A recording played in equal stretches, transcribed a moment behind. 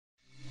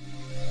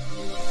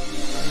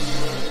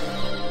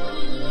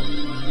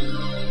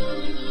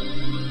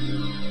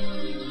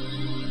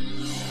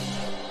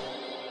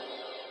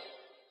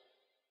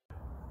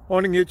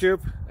Morning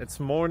YouTube,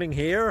 it's morning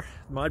here.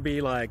 It might be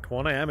like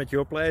 1 a.m. at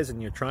your place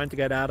and you're trying to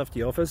get out of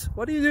the office.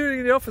 What are you doing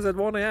in the office at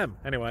 1 a.m?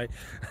 Anyway,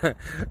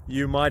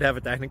 you might have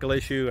a technical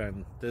issue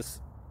and this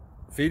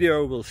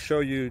video will show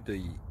you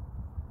the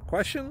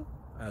question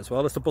as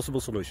well as the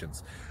possible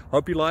solutions.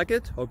 Hope you like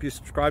it, hope you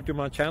subscribe to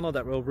my channel.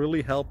 That will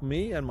really help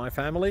me and my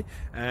family,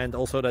 and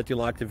also that you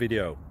like the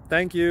video.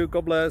 Thank you,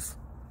 God bless.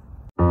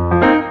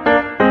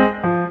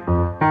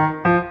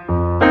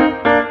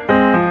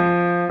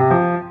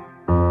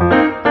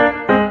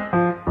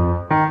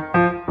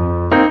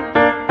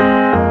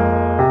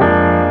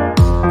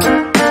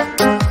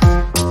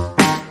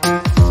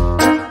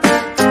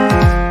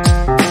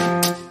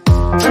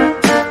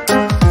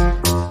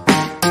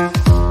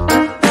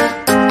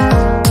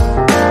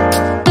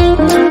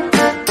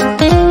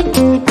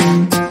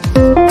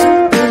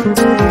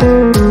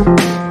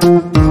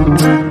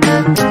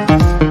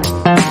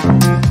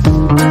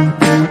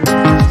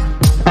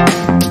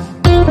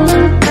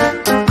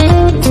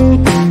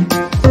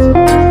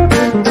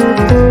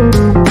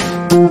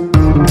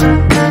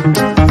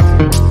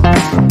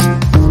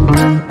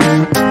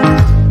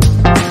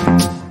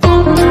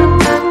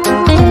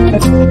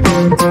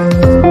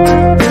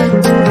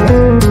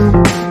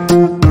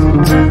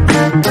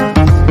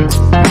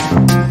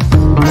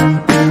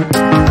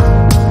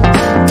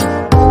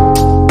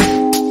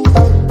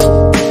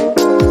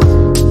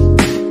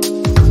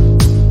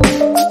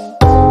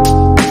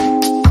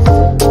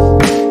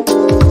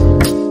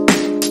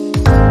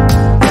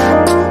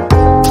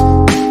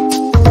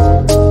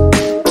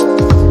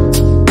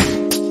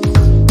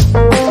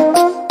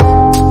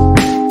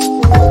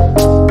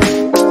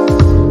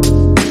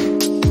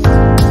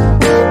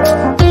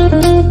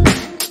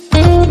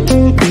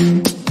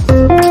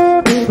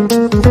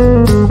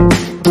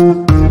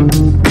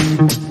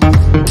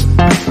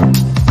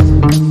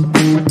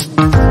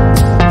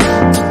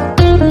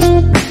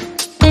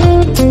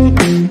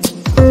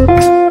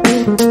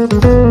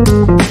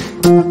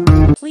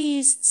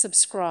 Please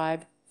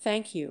subscribe.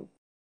 Thank you.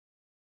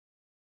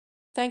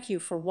 Thank you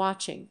for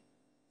watching.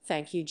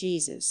 Thank you,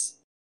 Jesus.